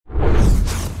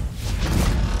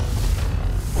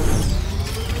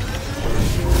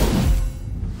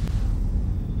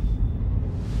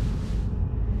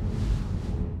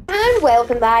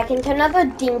welcome back into another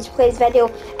Dean's Plays video.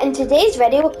 In today's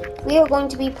video, we are going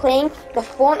to be playing the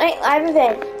Fortnite live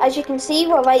event. As you can see,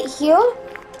 we're right here.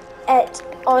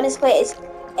 Honestly, it's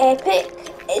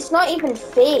epic. It's not even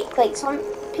fake. Like, some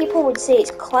people would say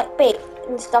it's clickbait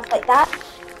and stuff like that,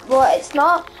 but it's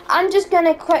not. I'm just going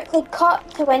to quickly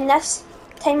cut to when this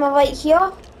timer right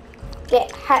here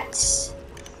hits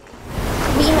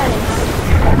 3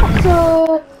 minutes.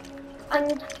 So I'm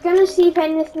gonna see if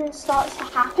anything starts to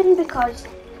happen because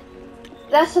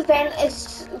this event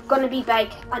is gonna be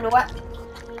big. I know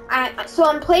it. So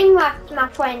I'm playing with my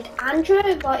friend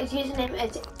Andrew, but his username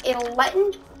is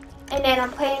Litton, and then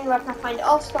I'm playing with my friend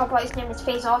Oscar, but his name is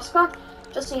FaZe Oscar.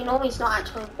 Just so you know, he's not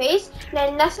actually FaZe.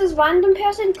 Then this is random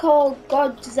person called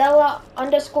Godzilla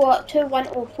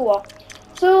 _2104.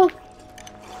 So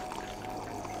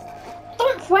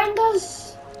don't friend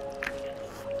us.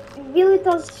 It really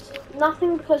does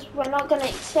nothing because we're not going to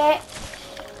accept.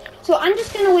 So I'm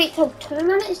just going to wait till 2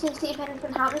 minutes and see if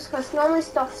anything happens because normally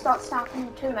stuff starts to happen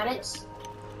in 2 minutes.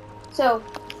 So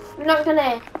I'm not going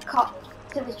to cut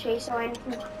to the chase or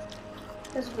anything.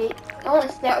 Just wait. Only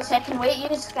 30-second wait. You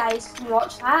guys can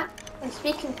watch that. I'm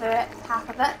speaking through it, half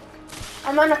of it.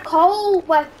 I'm on a call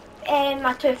with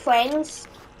my two friends,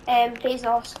 FaZe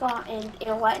Oscar and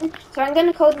Litton. So I'm going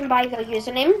to call them by their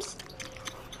usernames.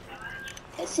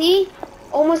 See?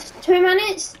 Almost 2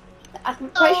 minutes. I'm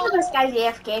pretty sure this guy's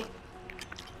AFK.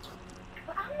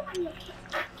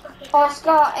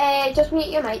 Oscar, just mute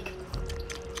your mic.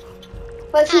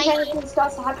 Let's see if anything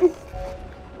starts to happen.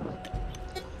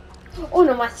 Oh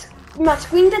no, my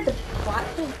screen did the black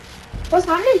thing. What's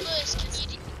happening? Lewis,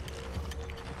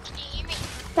 can you hear me?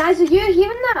 Guys, are you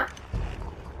hearing that?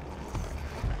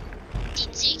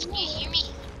 DZ, can you hear me?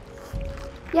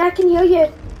 Yeah, I can hear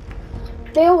you.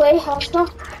 Stay away, Oscar.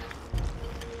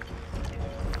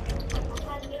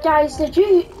 Guys, did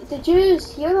you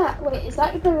hear that? Wait, is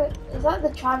that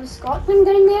the Travis Scott thing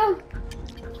down there?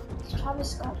 Is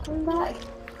Travis Scott coming back?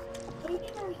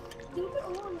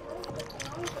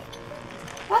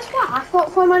 That's what I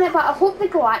thought for a minute, but I hope the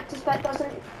Galactus bit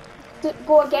doesn't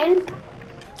go again.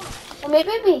 Or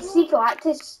maybe we see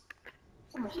Galactus.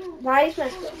 Why is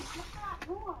this?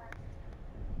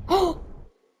 Oh!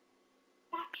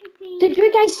 Did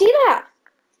you guys see that?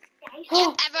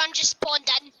 Yeah, everyone just spawned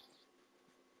in.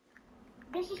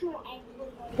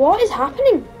 What is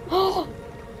happening? Oh,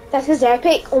 this is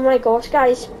epic! Oh my gosh,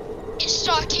 guys! It's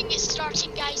starting,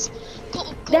 guys. Go,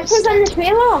 This was in the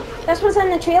trailer. This was in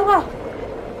the trailer.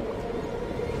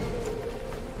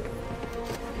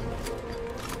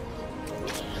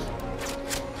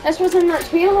 This was in that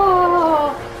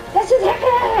trailer. This is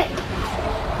epic!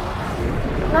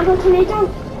 Remember Tornado?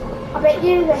 I bet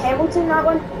you the Herald's in that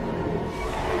one.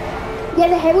 Yeah,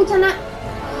 the Herald's in it.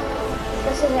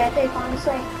 This is epic,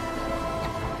 honestly.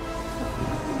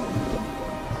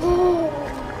 Oh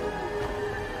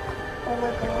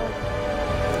my god.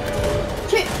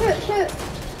 Shoot!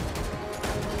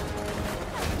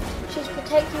 She's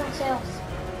protecting herself.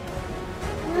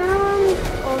 No.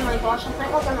 Oh my gosh, I think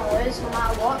we're gonna lose no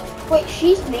matter what. Wait,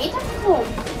 she's made it home.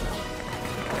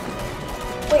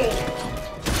 Wait.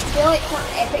 I feel like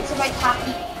something epic's about to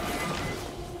happen.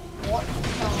 What the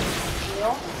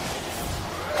hell?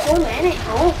 So many.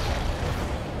 Oh.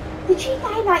 Did she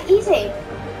die that easy?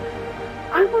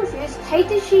 I'm confused. How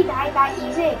did she die that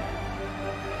easy?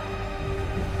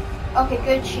 Okay,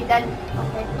 good, she didn't.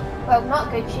 Okay. Well, not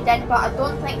good, she didn't, but I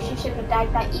don't think she should have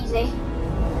died that easy.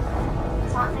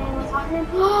 What's happening? What's happening?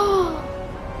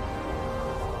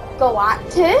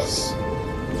 Galactus?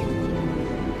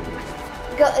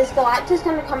 Is Galactus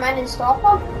gonna come in and stop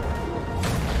her?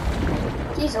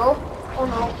 Jeez, oh. Oh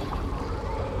no.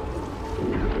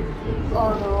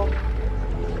 Oh no.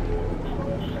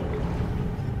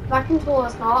 My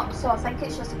controller's not, so I think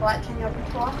it's just a glitch in your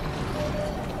controller.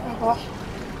 Oh my gosh.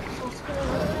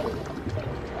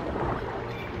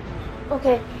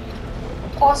 Okay.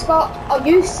 Oscar, are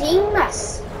you seeing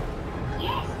this?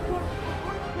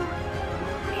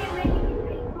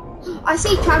 I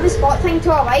see Travis Scott thing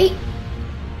to our right.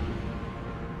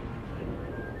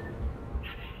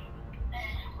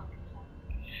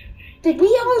 Did we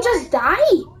all just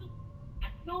die?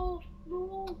 No.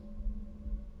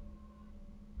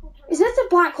 Is this a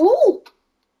black hole?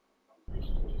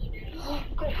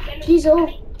 Jeez,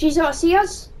 I see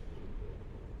us.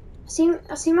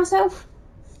 I see myself.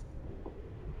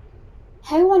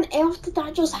 How on earth did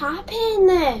that just happen?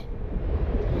 No.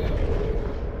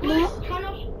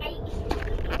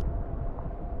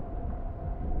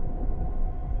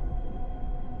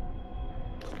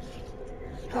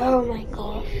 Oh my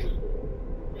gosh.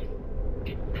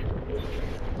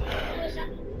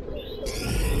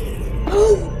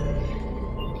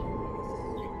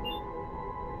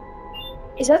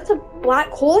 Is that the black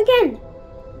hole again?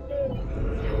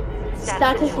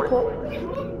 Status report.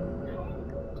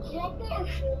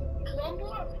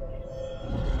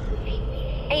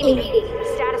 Amy,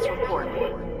 status report.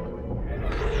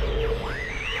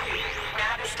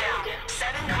 Nav is down.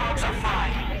 7 cogs are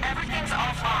fried. Everything's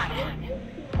offline.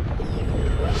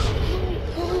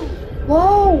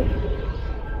 Whoa!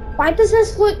 Why does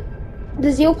this look...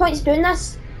 The 0 point's doing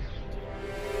this?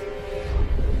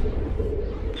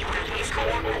 These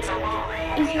coordinates are low.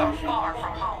 We are far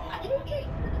from home.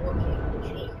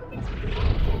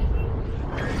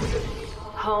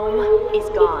 Home is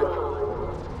gone.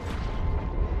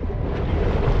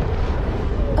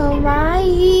 Oh my...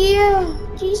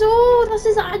 Jeez, oh, this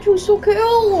is actually so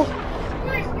cool!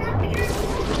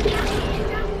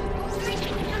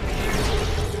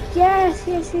 Yes.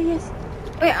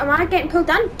 Wait, am I getting pulled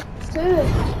in? So...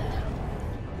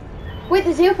 Wait,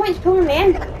 the 0 point's pulling me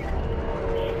in.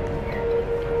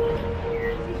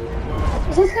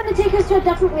 Is this going to take us to a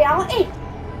different reality?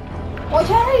 Watch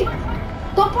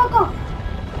out! Doppelganger!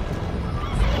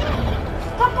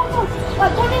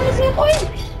 Like, going in the 0 point!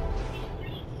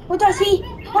 What do I see?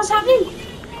 What's happening?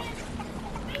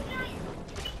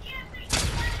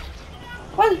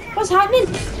 What's happening?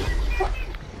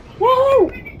 Whoa!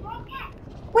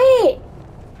 Wait!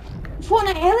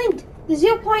 Fortnite Island! The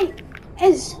 0 point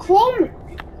is Chrome!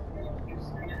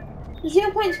 The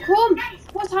 0 point's Chrome!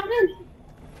 What's happening?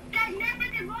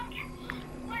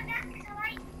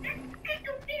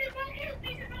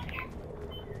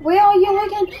 Where are you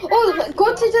looking? Oh,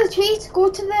 go to the trees! Go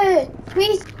to the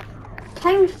trees!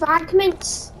 Ping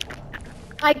fragments!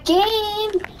 My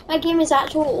game is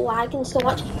actually lagging so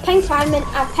much. Ping fragment,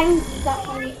 I pinged that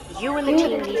one. You and the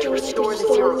team need to restore the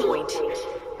 0 point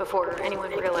before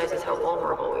anyone realizes how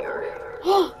vulnerable we are.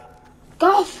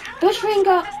 Goff!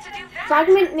 Bushranger!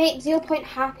 Fragment make 0 point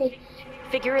happy.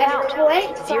 Figure it out.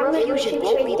 Collect Zero fragment fusion machine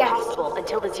won't should be get. possible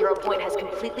until the 0 point has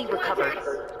completely recovered.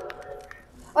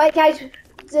 Alright guys,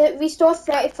 restore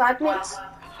 30 fragments.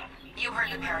 You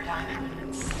heard the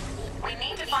paradigm. We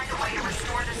need to find a way to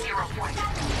restore the 0 point.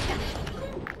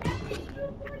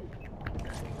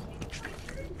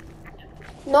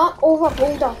 Not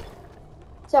overholder.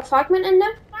 Is there a fragment in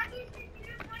there?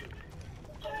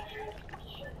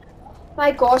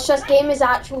 My gosh, this game is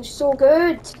actually so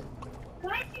good.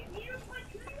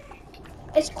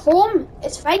 It's Chrome.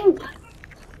 It's fine.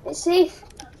 It's safe.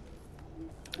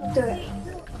 I'll do it.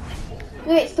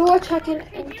 Wait, throw a chicken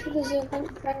into the 0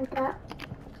 point. Bring back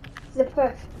the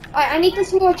proof. Alright, I need to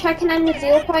throw a chicken in the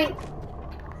 0 point.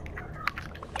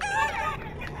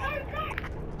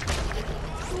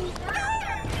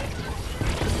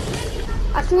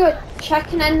 I threw a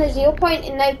chicken in the 0 point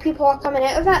and now people are coming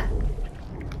out of it.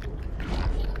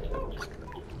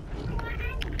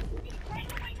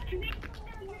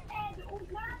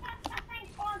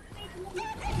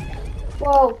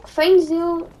 Whoa, find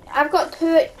 0. I've got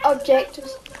 2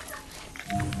 objectives.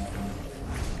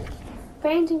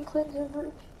 Find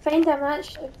a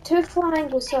match. 2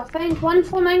 flamingos. So I find 1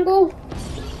 flamingo.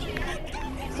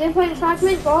 0 point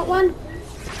fragment, got 1.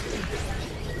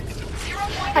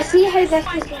 I see how this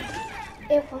is going.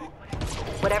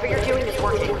 Whatever you're doing is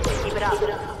working. Keep it up.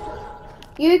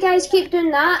 You guys keep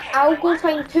doing that. I'll go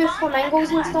find 2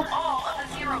 flamingos and stuff. All of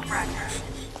the 0 fractors.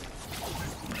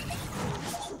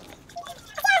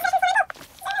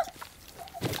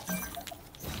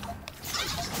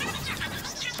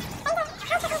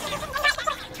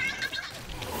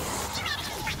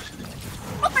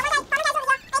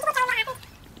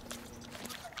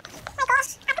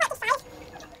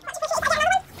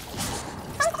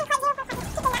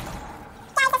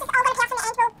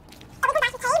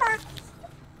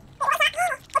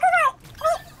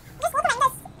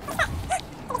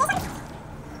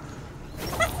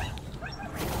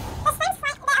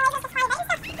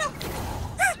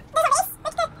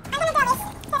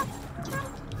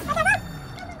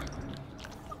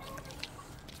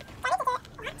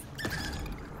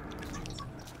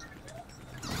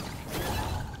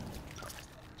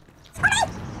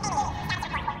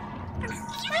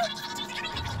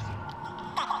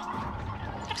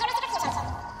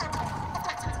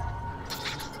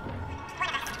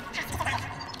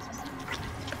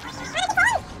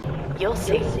 You'll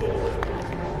see.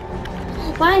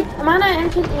 Why? Am I not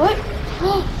entrance? Look!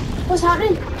 What's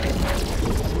happening?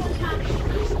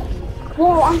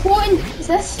 Whoa, I'm floating! Is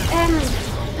this,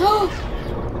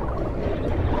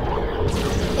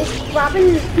 it's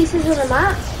grabbing pieces of the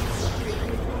map.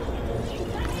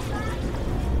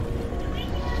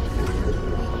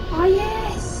 Oh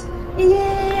yes!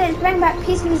 Yeah! Bring back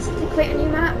pieces to create a new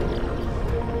map.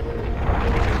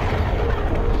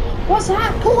 What's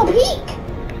that? Polar Peak!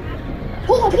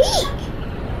 Polar Peak!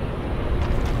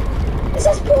 Is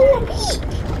this Polar Peak?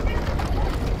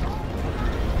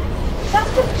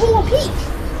 That's the Polar Peak!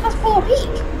 That's Polar Peak!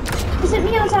 Is it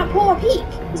me or is that Polar Peak?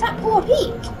 Is that Polar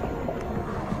Peak?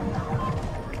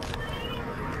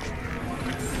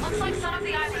 Looks like some of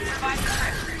the islands survived the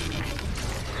trip.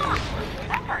 Huh,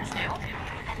 that part's new.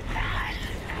 And that,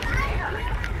 there.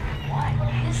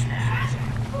 What is that?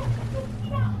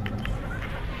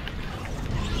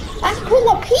 That's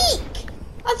Polar Peak!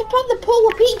 That's above the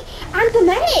Polar Peak and the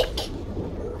neck!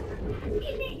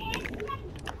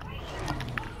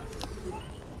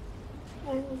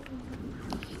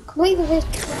 Complete the list.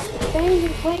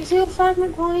 0.0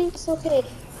 fragment points. Okay.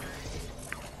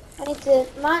 I need to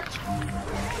match.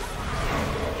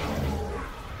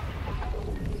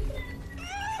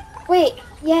 Wait.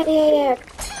 Yeah.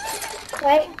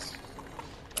 Correct.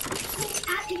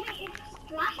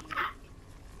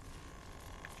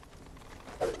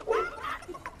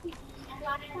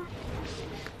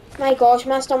 My gosh,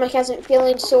 my stomach isn't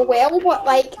feeling so well, but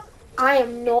like, I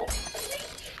am not.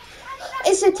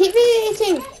 It's a TV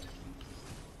rating.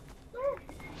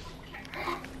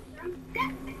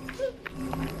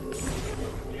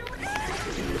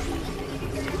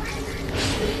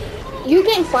 You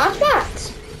getting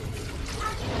flashbacks?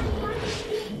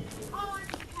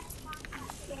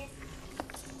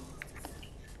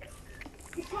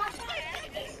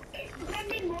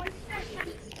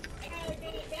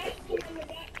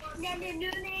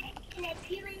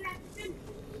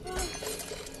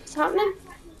 What's happening?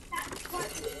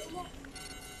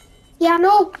 Yeah, I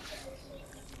know.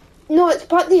 No, it's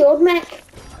part of the old mech.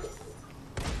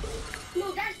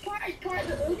 No, that's part of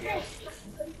the old mech.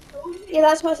 Yeah,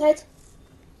 that's what I said.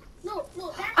 No,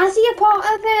 that's I see a part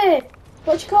of the,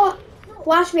 what you call it?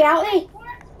 Flash reality.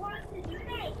 part of the new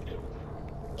mech.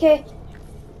 Okay.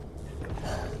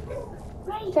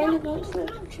 Right, Find a that's note for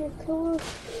future color.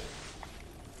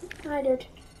 I did.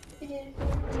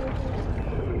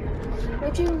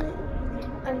 Would you?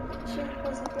 I'm sure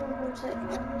because I feel homesick.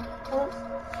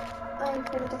 I'm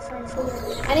going to find food.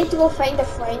 I need to go find a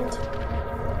friend.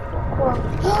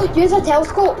 Whoa. Use a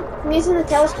telescope. I'm using the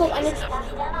telescope. I need. Pieces of our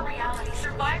former reality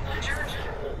survived the journey.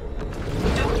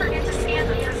 Don't forget to scan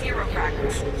them for zero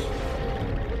fragments.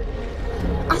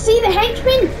 I see the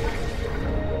henchman.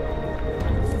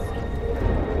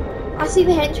 I see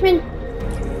the henchman.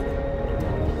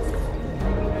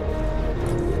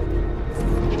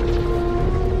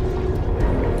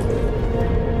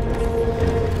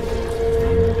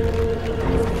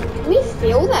 Can we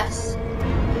feel this?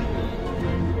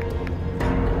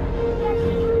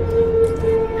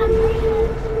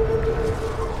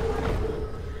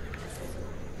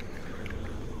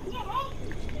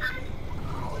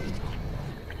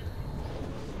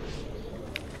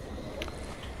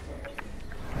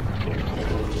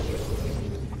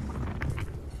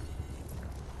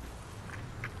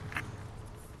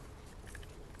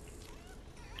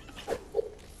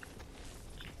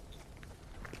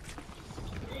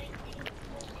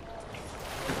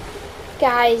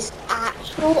 Guys,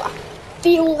 actually, I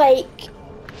feel like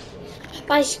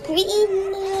my screen.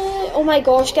 Oh my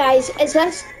gosh, guys, is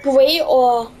this great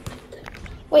or?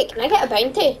 Wait, can I get a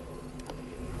bounty?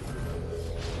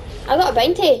 I got a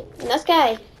bounty on this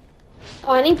guy.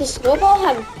 Oh, I need to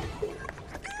snowball him.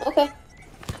 Okay.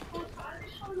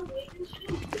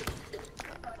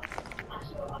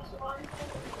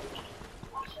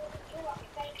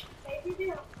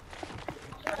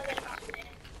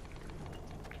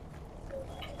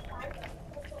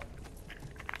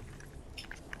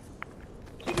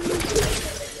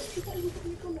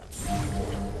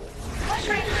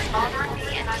 Stranger's bothering me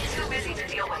and I'm too busy to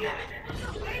deal with him.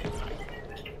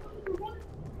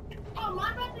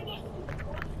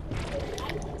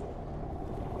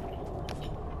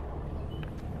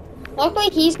 Luckily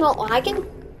he's not lagging.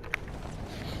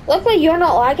 Luckily you're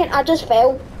not lagging, I just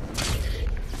fell.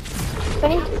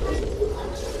 Fine.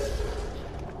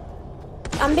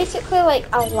 I'm basically like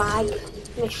a lag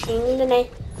machine today.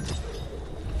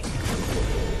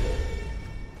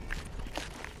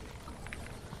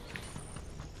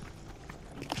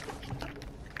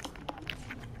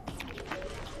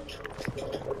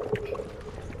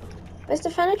 Where's the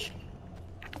finish?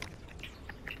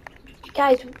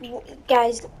 Guys,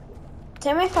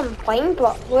 tell me if I'm blind,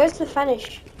 but where's the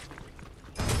finish?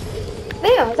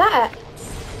 There, is that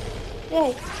it?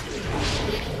 Yay.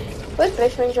 Where's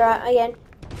Bush Ranger at again?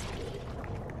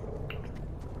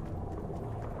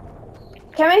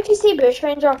 Can I actually see Bush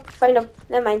Ranger? Find him.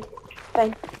 Never mind.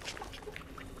 Fine.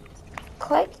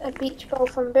 Collect a beach ball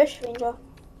from Bush Ranger.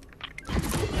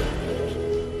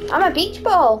 I'm a beach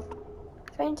ball.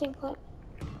 Fainting clip.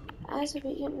 As a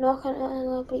beach, knock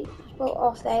another beach ball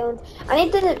off the island. I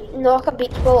need to knock a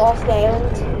beach ball off the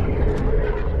island.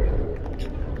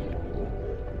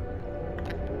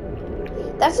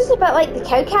 This is a bit like the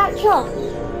cow catcher.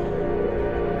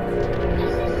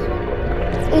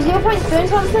 Is your point doing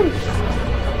something?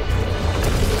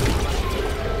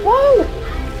 Whoa!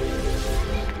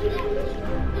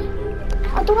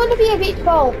 I don't want to be a beach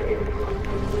ball.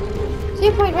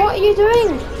 Zero Point, what are you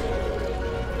doing?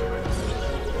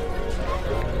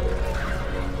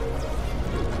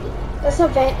 This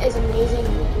event is amazing.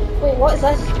 Wait, what is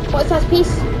this? What is this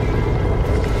piece?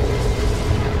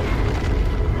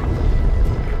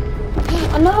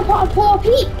 Another part of Polar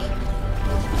Peak.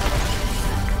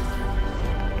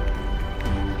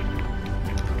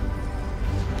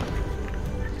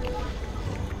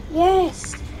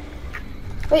 Yes.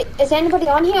 Wait, is anybody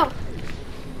on here?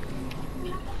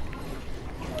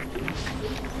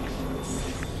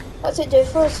 What's it do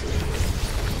for us?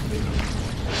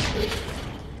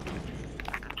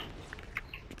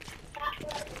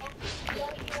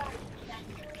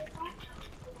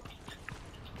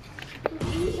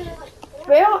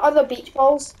 Where are other beach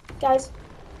balls, guys?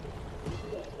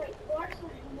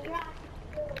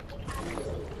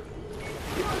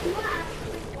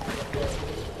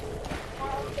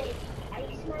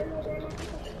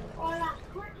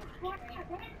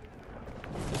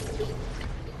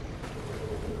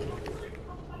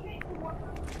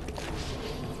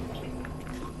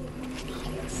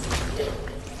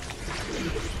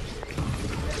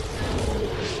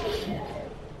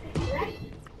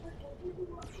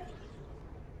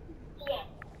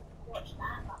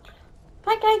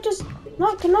 That guy just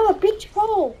knocked another beach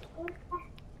ball.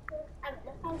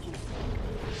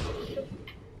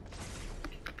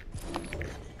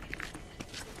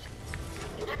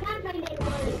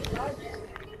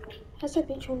 Has a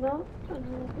beach ball now?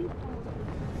 Another beach ball.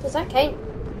 Does that count?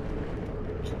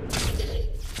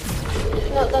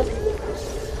 No, it doesn't.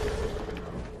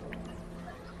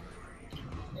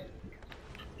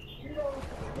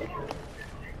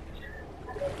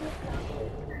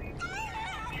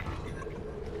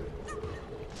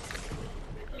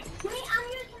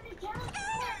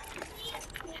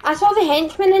 I saw the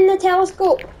henchman in the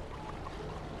telescope.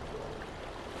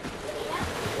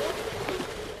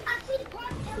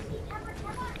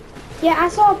 Yeah, I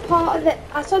saw a part of it.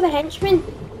 I saw the henchman.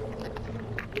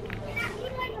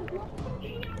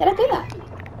 Did I do that?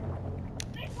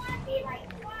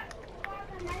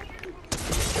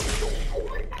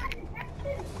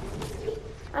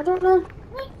 I don't know.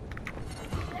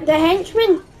 The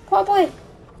henchman, probably.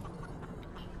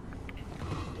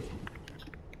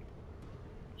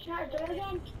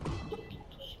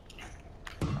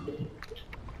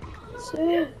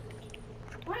 So.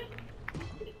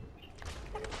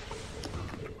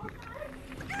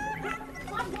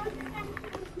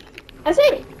 Is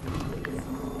it?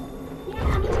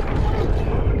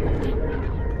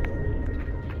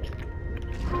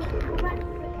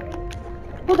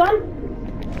 Hold on.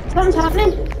 Something's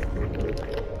happening.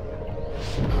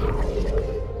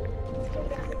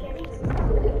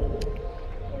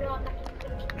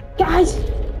 Guys,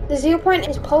 the 0 point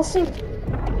is pulsing.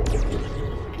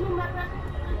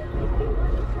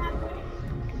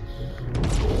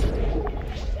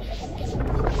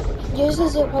 Use the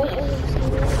 0 point.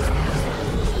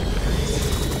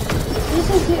 Use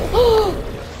the 0.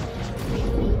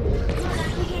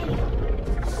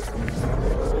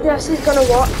 This is gonna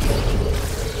work.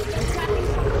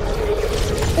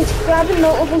 It's grabbing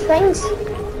multiple things.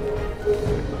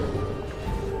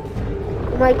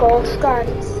 Oh my gosh,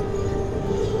 guys.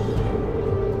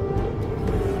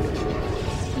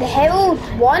 The Herald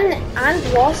won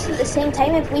and lost at the same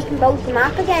time if we can build the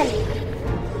map again.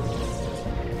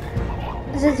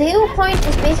 The 0 point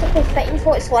is basically fighting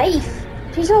for its life.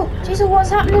 Jesus, what's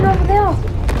happening over there?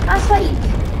 That's like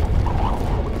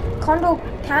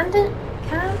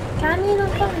Canyon or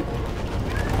something.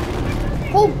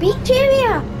 Whole beach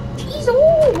area. Jeez,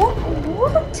 oh, what?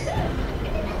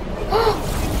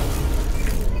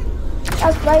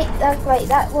 That's bright,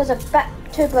 that was a bit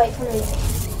too bright for me.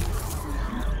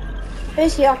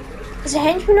 Who's here? Is a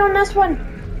henchman on this one?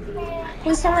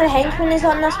 Please tell me the henchman is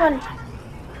on this one.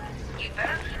 You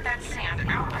better keep that sand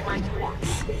out of my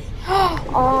quartz.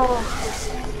 Oh.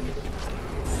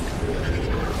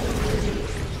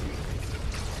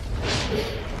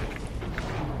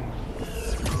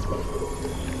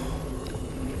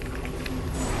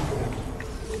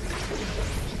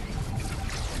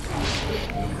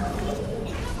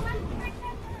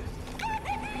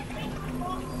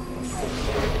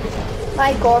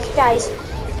 My gosh, guys.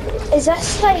 Is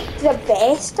this like the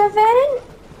best event?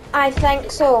 I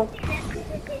think so.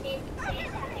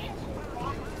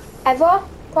 Ever?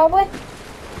 Probably?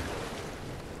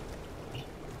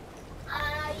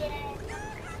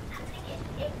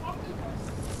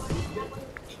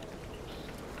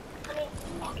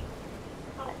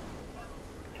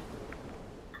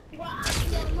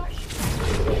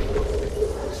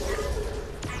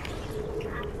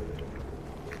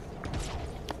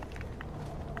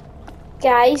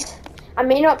 Guys, I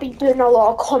may not be doing a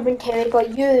lot of commentary, but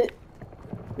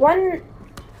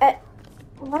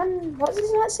what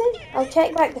does that say? I'll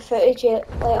check back the footage later.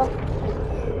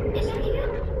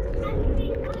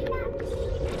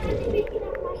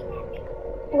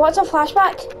 What's a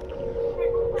flashback?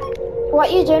 What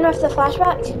are you doing with the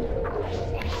flashback?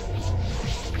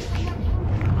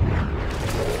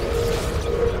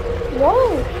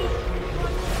 Whoa!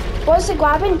 What's it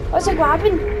grabbing? What's it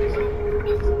grabbing?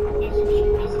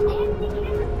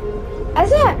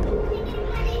 Is it?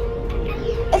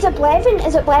 Is it Blevin?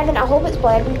 Is it Blevin? I hope it's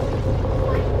Blevin.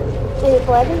 Is it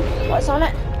Blevin? What's on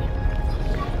it?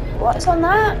 What's on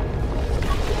that?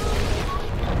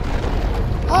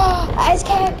 Oh,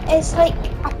 it's like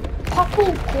a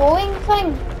purple glowing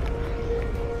thing.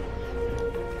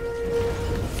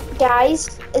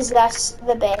 Guys, is this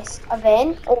the best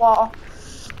event? Or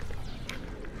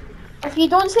if you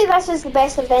don't say this is the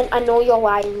best event, I know you're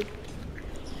lying.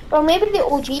 Well, maybe the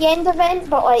OG end event,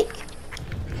 but like,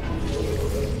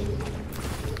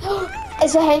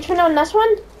 is the henchman on this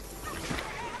one?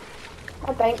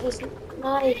 I bank these.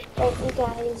 No, bank you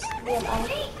guys.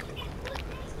 Nearby.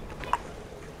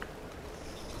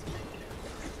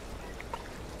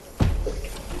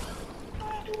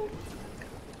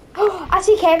 Oh, I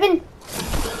see Kevin.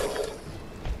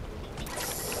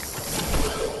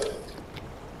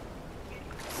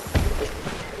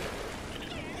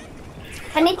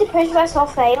 I need to push this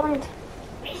off the island.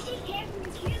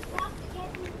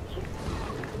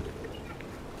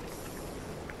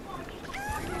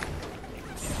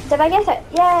 Did I get it?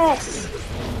 Yes.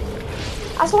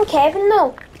 I saw Kevin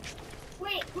though.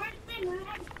 Wait, where's the moving?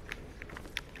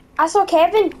 I saw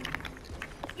Kevin.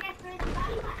 Yes, where's the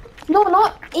flashback? No,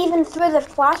 not even through the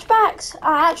flashbacks.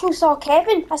 I actually saw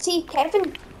Kevin. I see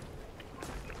Kevin.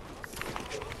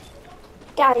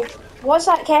 Guys, was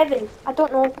that Kevin? I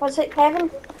don't know. Was it Kevin?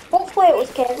 Hopefully it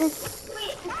was Kevin.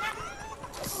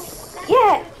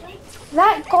 Yeah,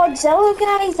 that Godzilla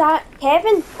guy, is that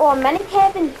Kevin? Or mini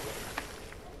Kevin?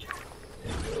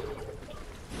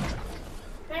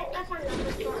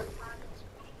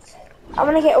 I'm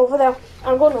gonna get over there.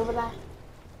 I'm going over there.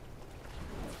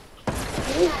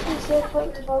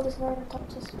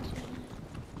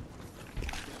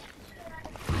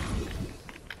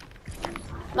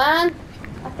 Man,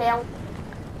 I fell.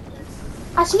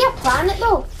 I see a planet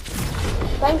though.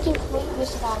 Find King Fleet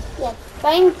used to have. Yeah.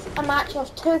 Find a match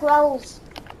of 2 grills.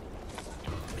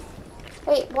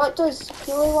 Wait, what does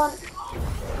Keely want?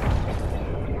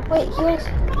 Wait, here's.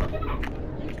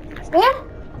 Where?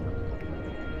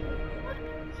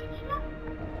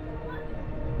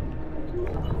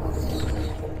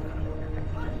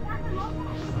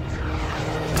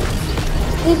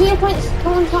 These are your points.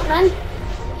 Come on, top man.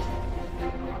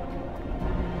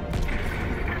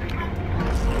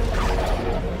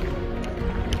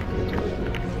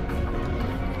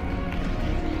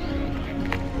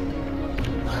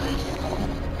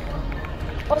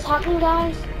 What's happening,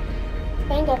 guys?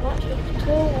 Find a match with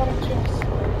 2 water chips.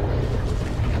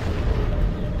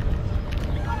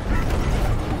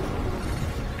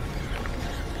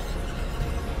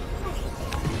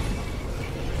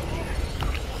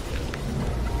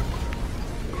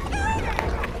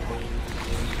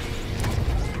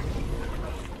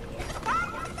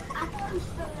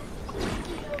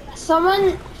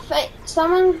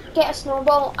 Someone get a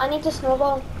snowball. I need a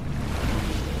snowball.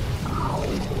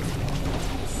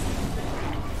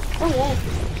 Oh yeah.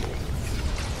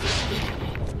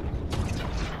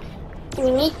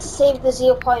 We need to save the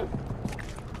 0 point.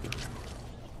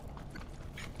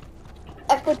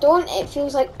 If we don't, it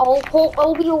feels like all hope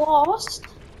will be lost.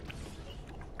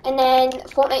 And then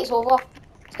Fortnite's over.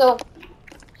 So,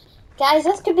 guys,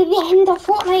 this could be the end of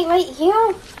Fortnite right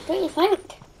here. What do you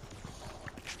think?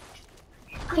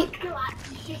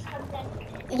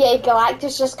 Yeah,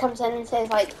 Galactus just comes in and says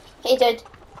like, "Hey, dude,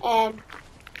 can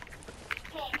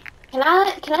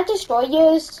I destroy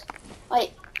yous?"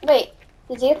 Like, wait,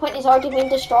 the 0 point is already been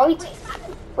destroyed.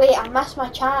 Wait, I missed my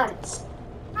chance.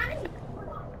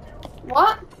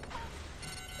 What?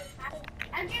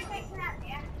 I'm just waiting out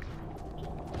there.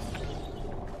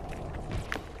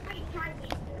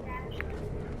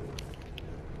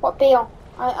 What bail?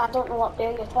 I don't know what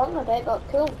bear you're talking about, but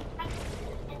cool.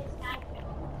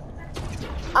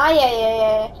 Ah,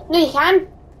 yeah. No, you can.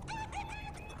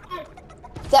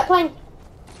 Zipline.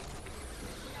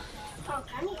 Oh,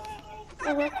 can you?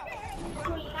 Mhm.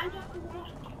 Oh, you can't jump in there.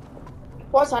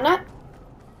 What's in it?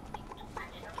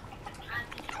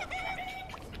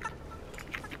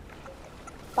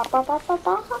 Ba ba ba ba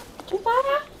ba. You can.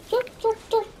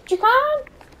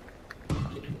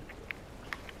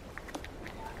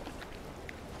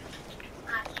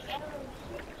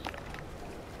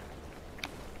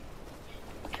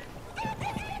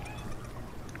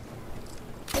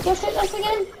 You can shoot this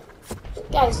again,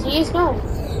 guys. Do you know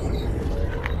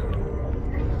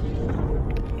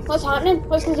what's happening?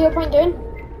 What's the 0 point doing?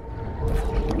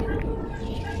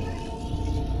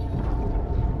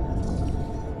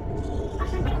 I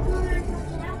think it's more than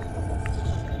something else.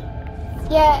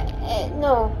 Yeah,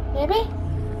 no, maybe.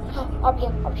 Up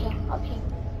here.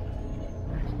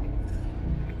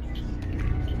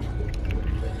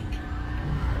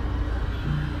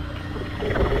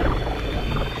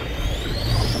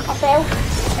 I fell.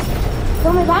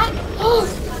 Throw me back.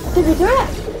 Did we do it?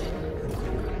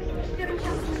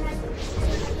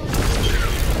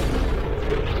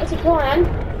 What's it going?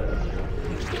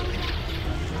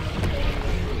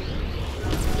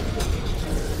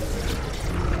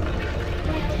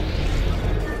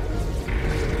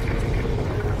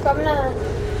 Governor.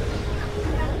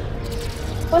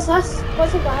 What's this?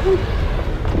 What's it grabbing?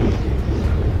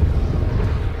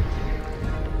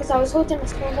 Because I was holding a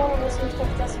snowball and listening to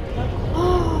this.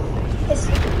 Oh, it's.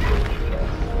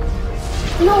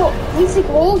 No, where's the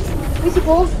gold? Where's the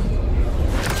gold?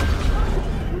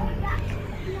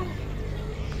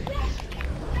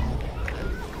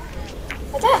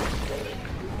 That's it.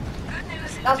 Good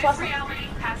news, That's this what reality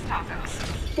has tacos.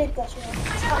 did this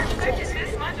I never expected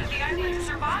this much of the idea to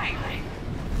survive.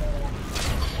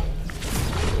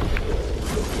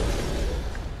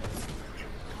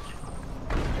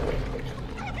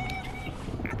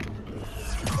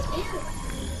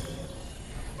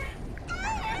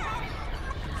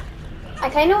 I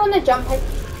kind of want to jump in.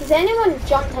 Has anyone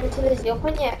jumped into the 0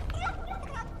 point yet?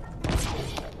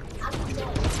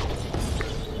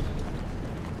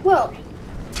 Well.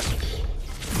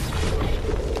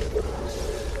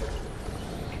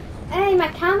 Hey, my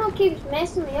camera keeps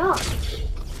messing me up.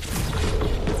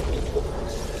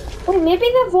 Oh, maybe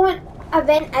the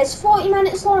event is 40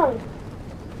 minutes long.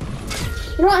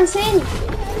 You know what I'm saying?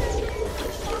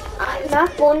 My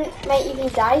phone might even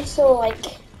die, so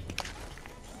like...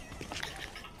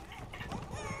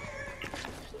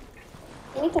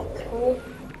 I need a cool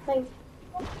thing.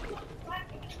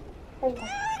 Like a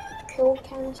cool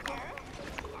kind of stuff.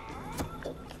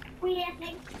 We have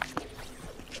things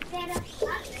set up.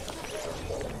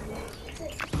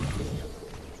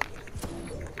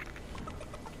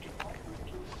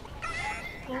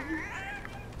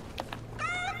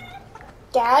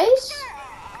 Guys?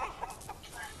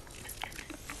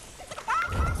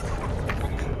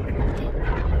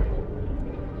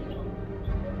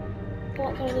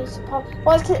 Okay, needs to pop.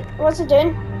 What's it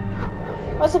doing?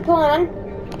 What's it pulling in?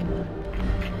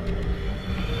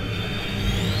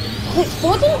 It's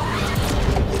exploding?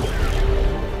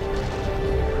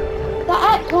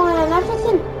 That it pulling in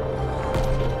everything.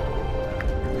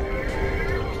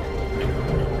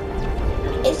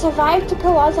 It survived to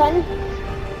pull us in.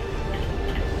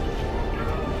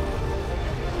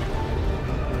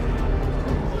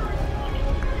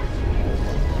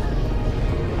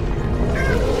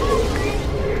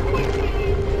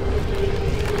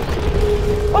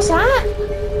 What's that?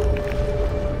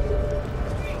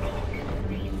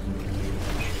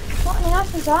 What on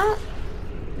earth is that?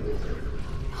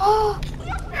 Oh,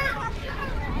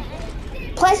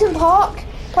 Pleasant Park.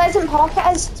 Pleasant Park it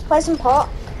is. It's Pleasant Park.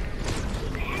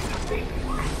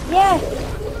 Yeah.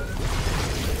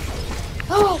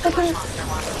 Oh, look at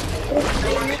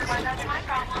That's my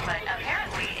problem, but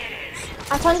apparently it is.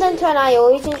 I turned into an IO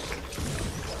agent.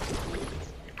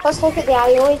 Let's look at the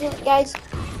IO agent, guys.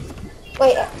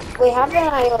 Wait, we have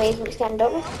an IO agent skin,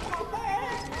 don't we?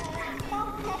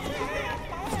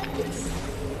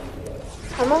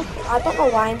 I don't know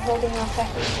why I'm holding my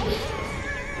second.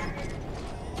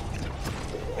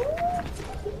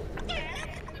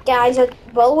 Guys,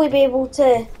 will we be able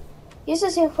to use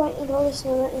the save point and roll the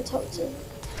snow and talk to you?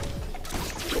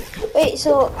 Wait,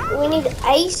 so we need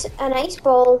an ice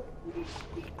ball,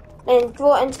 and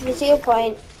throw it into the 0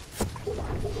 point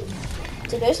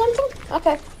to do something?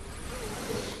 Okay.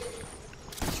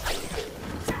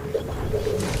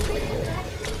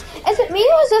 Is it me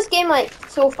or is this game like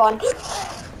so fun?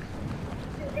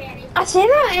 I say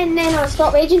that and then I'll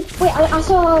stop raging. Wait, I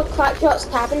saw Crackshot's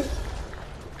cabin.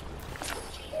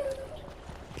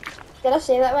 Did I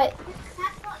say that right?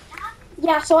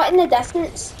 Yeah, I saw it in the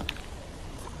distance.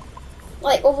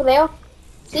 Like over there.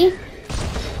 See?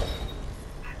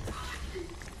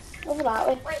 Over that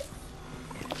way.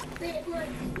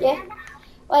 Yeah.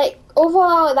 Like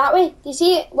over that way. Do you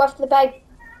see it with the big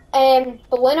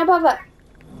balloon above it?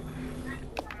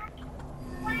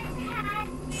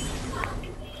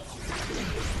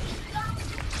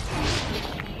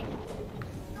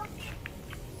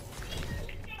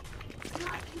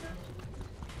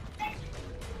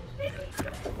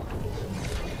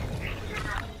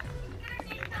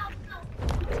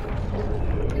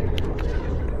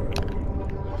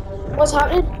 What's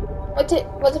happening? What's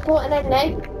it pulling in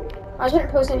now? I shouldn't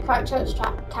post in Crackshot's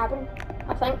cabin,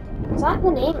 I think. Is that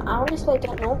the name? I honestly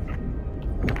don't know.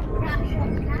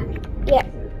 Yeah.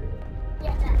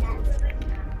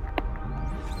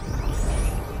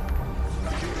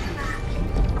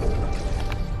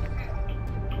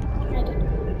 I don't.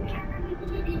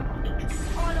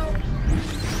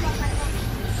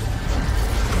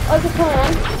 What's it pulling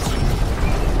in?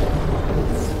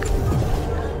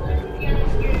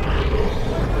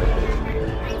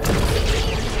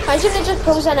 Why should it just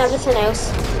pulls in everything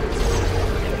else?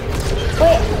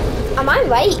 Wait, am I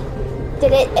right?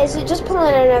 Is it just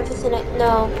pulling in everything?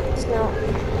 No, it's not.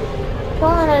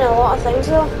 Pulling in a lot of things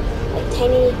though, like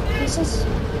tiny pieces.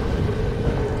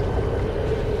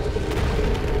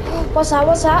 What's that?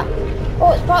 What's that?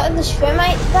 Oh, it's part of the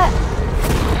Fortnite bit.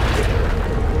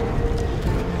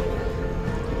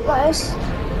 What else?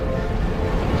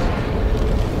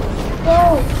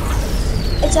 Whoa.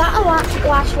 Is that a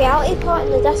last reality part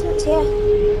in the distance here?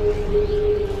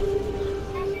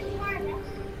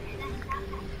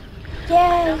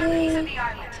 Yay!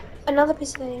 Another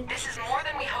piece of the island. This is more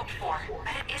than we hoped for,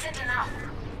 but it isn't enough.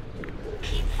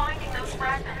 Keep finding those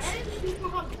fragments.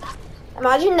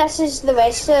 Imagine this is the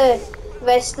rest of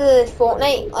the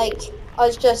Fortnite, like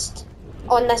us just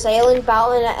on this island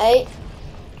battling it out.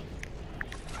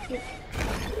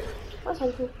 What's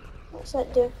happening? What's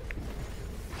that do?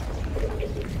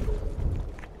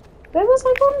 Where was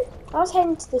I going? I was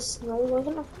heading to the snow,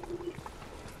 wasn't I?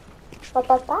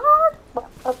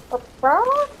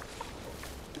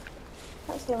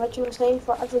 That's the original sign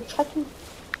for every chicken.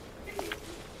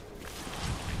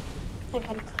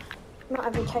 Okay, not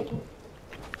every chicken.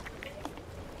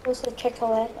 What's the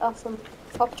chicken off from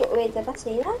Object Way? Did I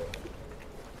say that?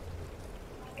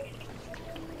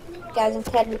 Guys, I'm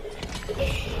kidding.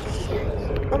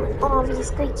 I'm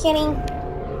obviously kidding.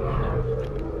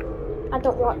 I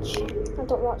don't watch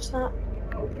that.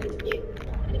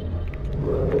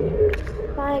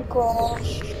 My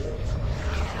gosh.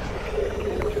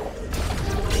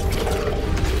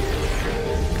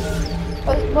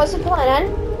 What's the point in?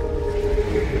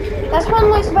 This one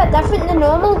looks a bit different than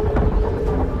normal.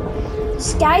 The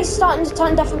sky's starting to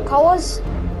turn different colours.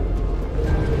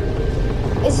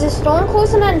 Is the storm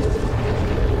closing in?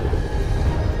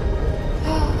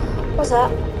 What's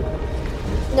that?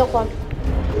 No one.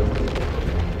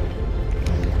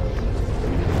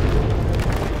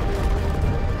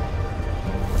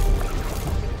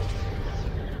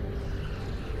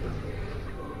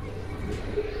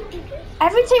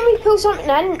 Every time we pull something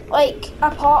in, like a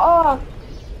part of...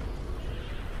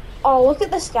 Oh, look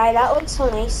at the sky, that looks so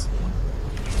nice.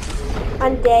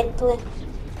 And deadly.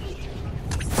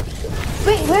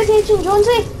 Wait, where's Agent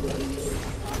Jonesy?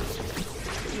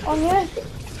 On you.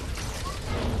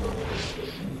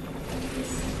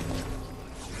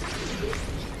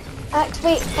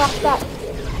 Activate flashback.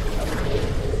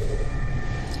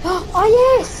 Oh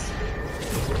yes!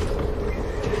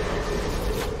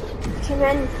 Came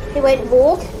in, he went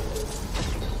rogue.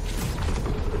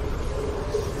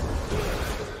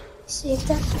 Saved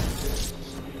it.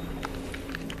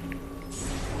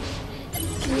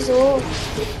 He's old.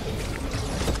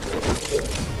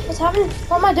 What's happening?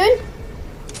 What am I doing?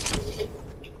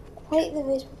 Quite the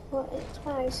base before it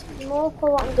expires. More for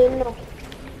what I'm doing now.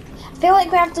 I feel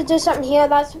like we have to do something here.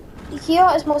 Here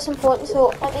is most important,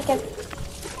 so let me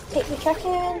take the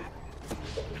chicken.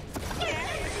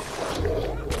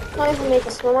 Not even made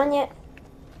the snowman yet.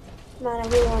 Man, I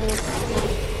really want to make the snowman.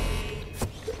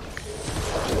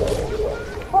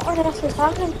 What on earth is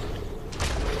happening?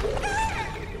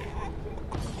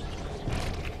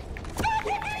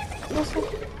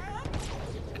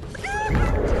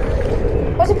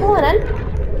 What's it pulling in?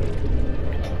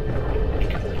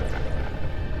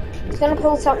 It's gonna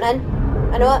pull something in.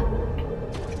 I know it.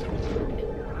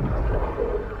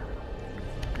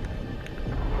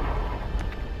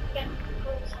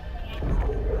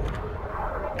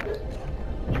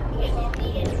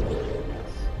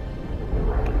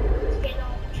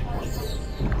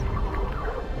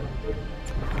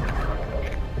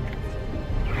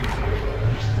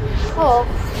 Oh.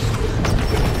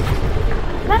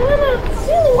 No, no, no. I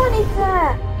really wanted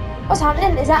that. What's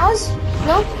happening? Is that us?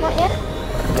 No, not yet.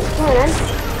 Come on in.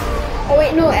 Oh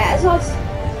wait, no, it is us.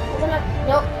 Isn't it?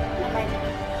 No. Never mind.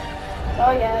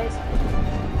 Sorry guys.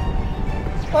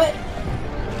 What?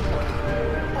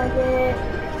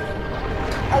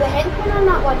 Are the henchmen on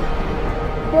that one? I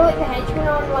feel like the henchmen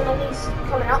are on one of these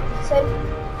coming up soon.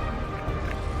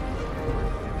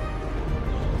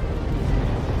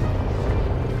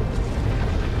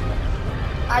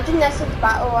 Imagine this is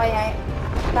Battle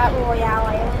Royale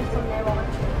Island from now on.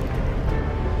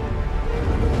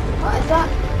 What is that?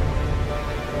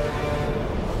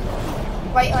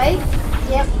 White light?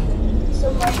 Yep. So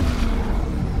white.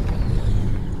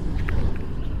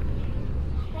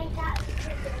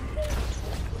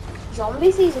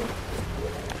 Zombie season.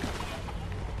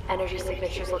 Energy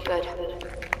signatures look good.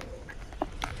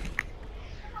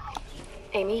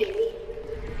 Amy,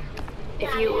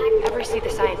 if you ever see the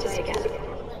scientist again,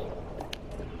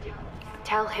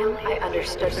 tell him I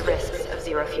understood the risks of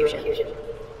zero fusion.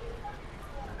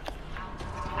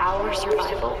 Our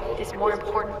survival is more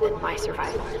important than my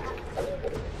survival.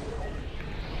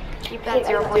 Keep that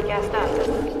 0 point gassed up.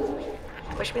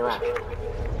 Wish me luck.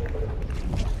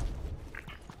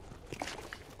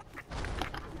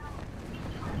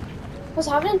 What's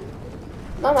happening?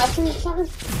 Am I missing something?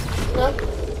 No.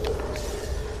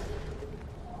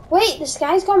 Wait, the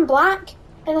sky's gone black,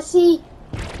 and I see.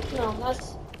 No,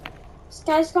 that's.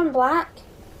 Sky's gone black.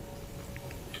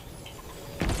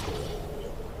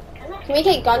 Can we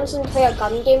get guns and play a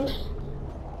gun game?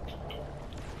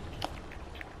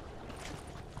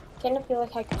 Kind of feel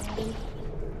like a gun game.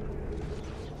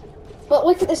 But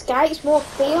look at the sky, it's more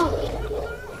clear.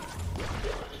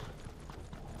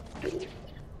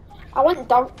 I want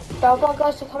double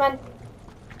guys to come in.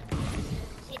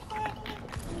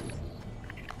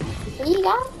 We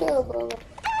got double.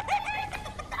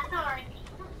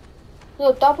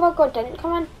 No, double guy didn't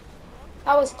come in.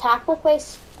 That was tackle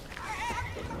place.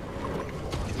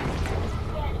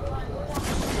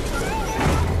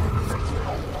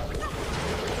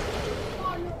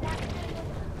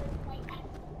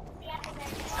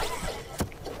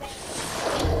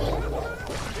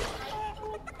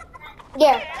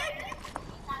 Yeah.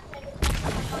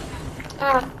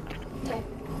 Ah, okay.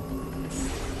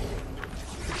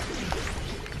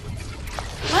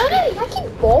 Man, I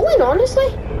keep balling, honestly.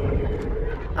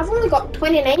 I've only got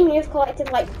 29, you've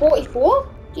collected like 44.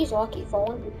 Jeez, I keep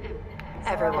falling.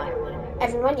 Everyone,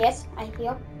 Everyone, yes, I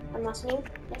hear. I'm listening.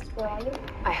 Yes, where are you?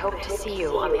 I hope to see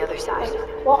you on the other side.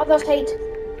 What other side?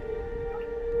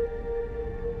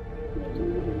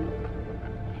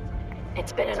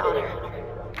 It's been an honor.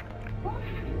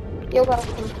 You're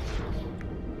welcome.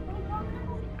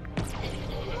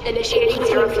 Initiating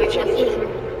zero fusion.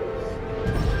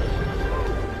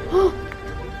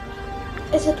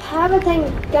 Is the camera thing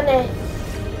gonna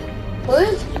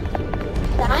move?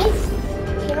 Die?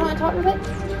 You know what I'm talking about?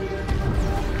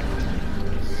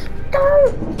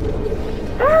 Don't!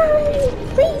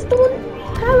 Please don't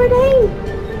power down!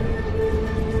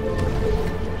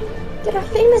 You're a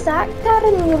famous actor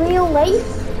in real life.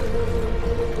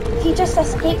 If you just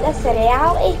escape this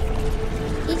reality.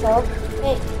 He's off.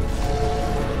 Hey.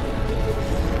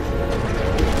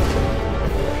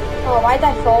 Oh, why did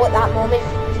I fall at that moment?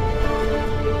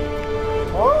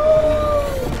 Oh!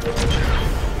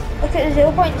 Look at the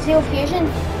 0.0 fusion.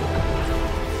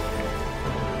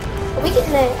 Are we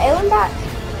getting the island back?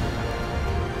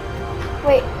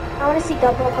 Wait, I want to see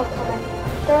double coming.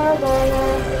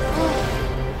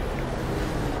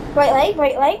 Bright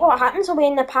light, what happens? Are we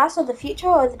in the past or the future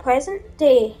or the present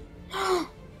day?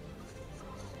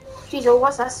 Jeez, oh,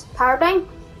 what's this? Paradigm?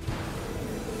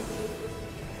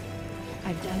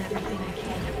 I've done everything I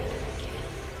can.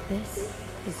 This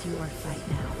is your fight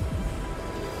now.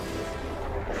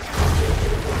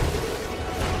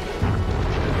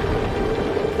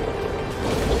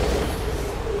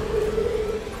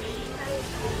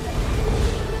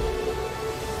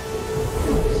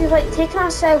 She's like taking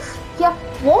herself here.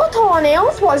 What on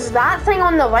earth was that thing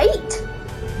on the right?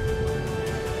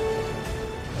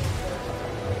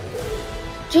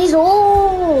 Jeez,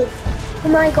 oh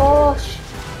my gosh.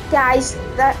 Guys,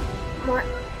 that what?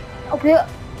 Okay.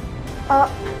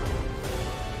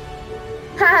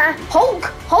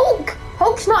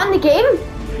 Hulk's not in the game.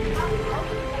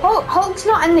 Hulk's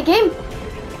not in the game.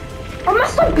 Oh,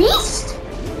 Mr. Beast.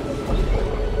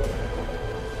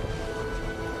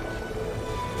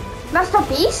 Mr.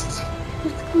 Beast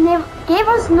gave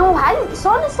us no hints.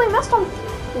 Honestly,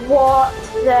 What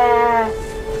the?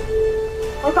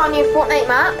 Look on your Fortnite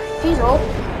map. Jeez, oh.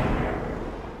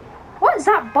 What is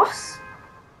that bus?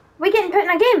 We're getting put in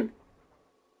a game.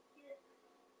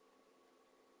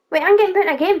 Wait, I'm getting put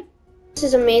in a game. This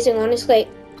is amazing, honestly.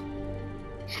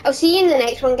 I'll see you in the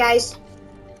next one, guys.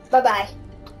 Bye-bye.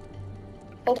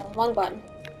 Hold on, wrong button.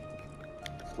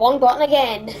 Wrong button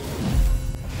again.